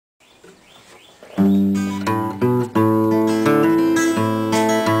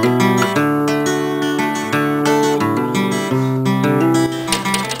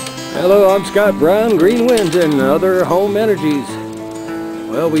Hello, I'm Scott Brown, Green Winds and Other Home Energies.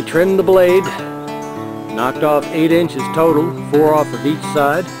 Well, we trimmed the blade, knocked off 8 inches total, 4 off of each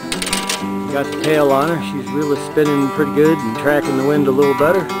side. Got the tail on her. She's really spinning pretty good and tracking the wind a little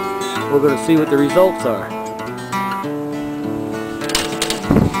better. We're going to see what the results are.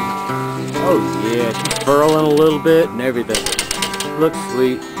 Oh yeah, she's furling a little bit and everything. Looks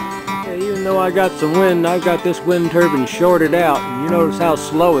sweet. Yeah, even though I got some wind, I've got this wind turbine shorted out, and you notice how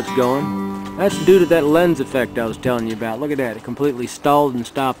slow it's going. That's due to that lens effect I was telling you about. Look at that, it completely stalled and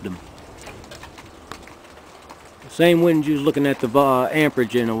stopped them. The same wind you was looking at the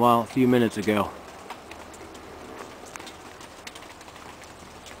amperage in a few minutes ago.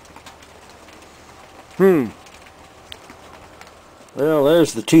 Well,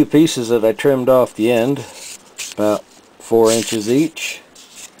 there's the 2 pieces that I trimmed off the end, about 4 inches each.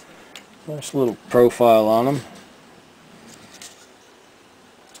 Nice little profile on them.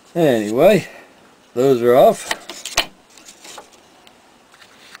 Anyway, those are off.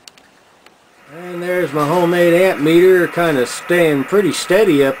 And there's my homemade amp meter, kind of staying pretty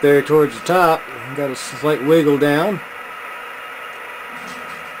steady up there towards the top. Got a slight wiggle down.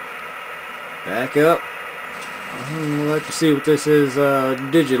 Back up. We'd like to see what this is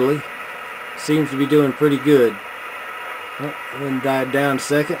digitally. Seems to be doing pretty good. Oh, wind died down a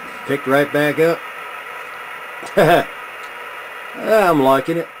second. Picked right back up. I'm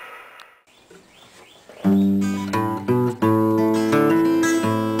liking it.